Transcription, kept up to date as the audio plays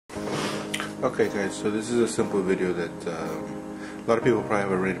Okay guys, so this is a simple video that a lot of people probably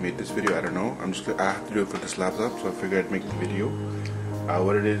have already made this video. I don't know. I have to do it for this laptop, so I figured I'd make the video.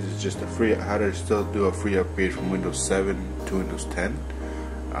 What it is just a free, how to still do a free upgrade from Windows 7 to Windows 10.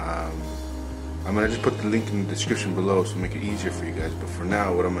 I'm gonna just put the link in the description below so make it easier for you guys. But for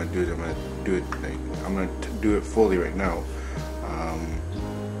now, what I'm gonna do is I'm gonna do it fully right now.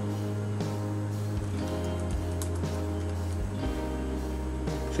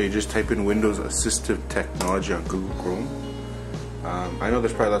 So you just type in Windows Assistive Technology on Google Chrome. I know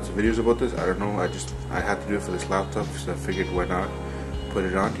there's probably lots of videos about this. I don't know. I had to do it for this laptop, so I figured why not put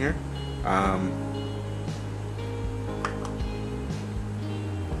it on here. And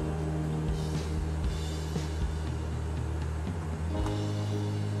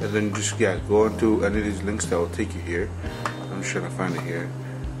then just go into any of these links that will take you here. I'm just trying to find it here.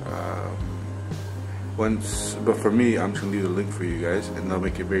 But for me, I'm just gonna leave the link for you guys, and they'll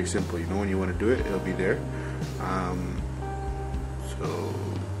make it very simple. You know, when you want to do it, it'll be there. So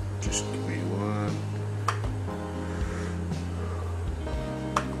just give me one.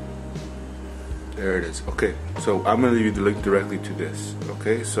 There it is. Okay, so I'm gonna leave you the link directly to this.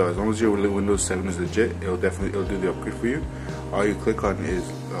 Okay, so as long as your Windows 7 is legit, it'll do the upgrade for you. All you click on is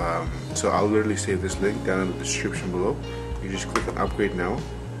so I'll literally save this link down in the description below. You just click on upgrade now.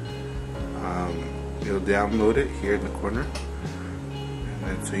 You'll download it here in the corner, and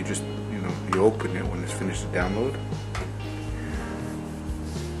then so you just you open it when it's finished to download.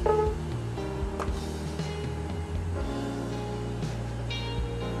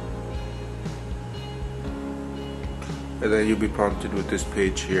 And then you'll be prompted with this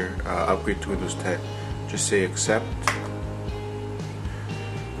page here, upgrade to Windows 10. Just say accept.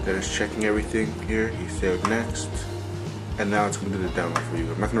 Then it's checking everything here. You say next, and now it's going to do the download for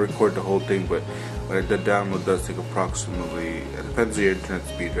you. I'm not going to record the whole thing, but the download does take approximately, it depends on your internet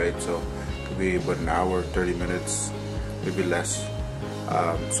speed, right? So it could be about an hour, 30 minutes, maybe less.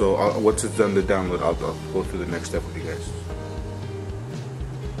 So once it's done the download, I'll go through the next step with you guys.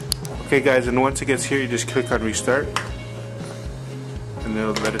 Okay guys, and once it gets here, you just click on restart, and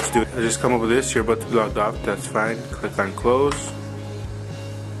it'll let it do it. It'll just come up with this, you're about to be logged off, that's fine. Click on close,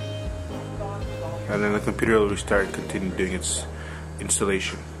 and then the computer will restart and continue doing its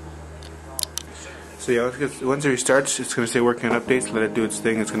installation. So yeah, once it restarts, it's going to say working on updates. Let it do its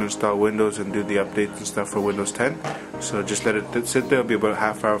thing. It's going to install Windows and do the updates and stuff for Windows 10. So just let it sit there. It'll be about a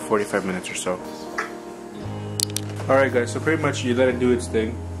half hour, 45 minutes or so. Alright guys, so pretty much you let it do its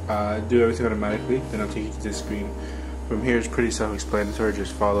thing. Do everything automatically. Then I'll take you to this screen. From here it's pretty self-explanatory.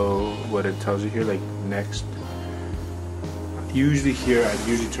 Just follow what it tells you here, like next. Usually here, I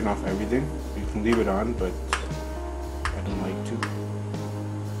usually turn off everything. You can leave it on, but I don't like to.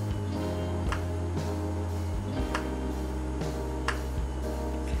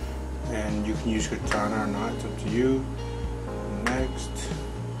 And you can use Cortana or not, it's up to you. Next.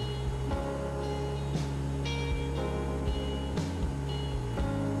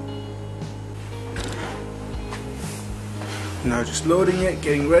 Now just loading it,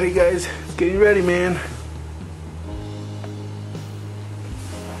 getting ready guys. It's getting ready, man.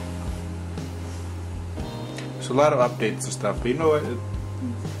 So a lot of updates and stuff, but you know what?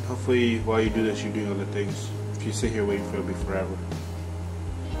 Hopefully while you do this, you're doing other things. If you sit here waiting for it, it'll be forever.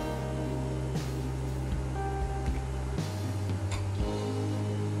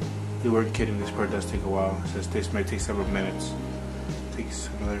 You weren't kidding, this part does take a while. It says this might take several minutes. It takes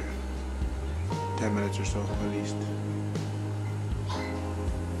another 10 minutes or so at least.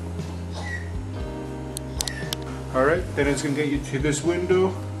 Alright, then it's going to get you to this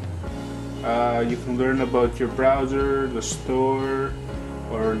window. You can learn about your browser, the store,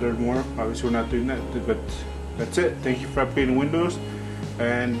 or learn more. Obviously we're not doing that, but that's it. Thank you for upgrading Windows.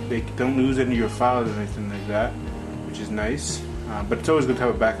 And they don't lose any of your files or anything like that, which is nice. But it's always good to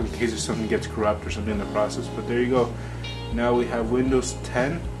have a backup in case if something gets corrupt or something in the process. But there you go. Now we have Windows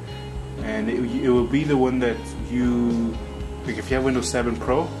 10, and it will be the one that you, like if you have Windows 7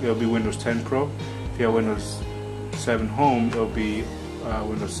 Pro, it'll be Windows 10 Pro. If you have Windows 7 Home, it'll be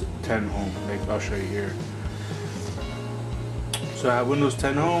Windows 10 Home. Like I'll show you here. So I have Windows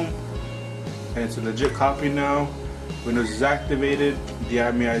 10 Home, and it's a legit copy now. Windows is activated, the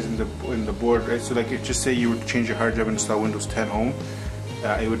IMEI is in the board, right? So like, if just say you would change your hard drive and install Windows 10 Home,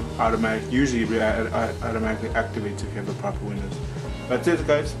 it would usually automatically activate if you have the proper Windows. That's it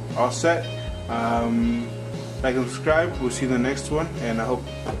guys, all set. Like and subscribe, we'll see you in the next one, and I hope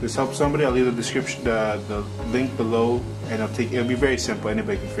this helps somebody. I'll leave the description, the link below, and it'll be very simple,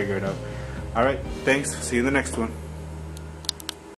 anybody can figure it out. Alright, thanks, see you in the next one.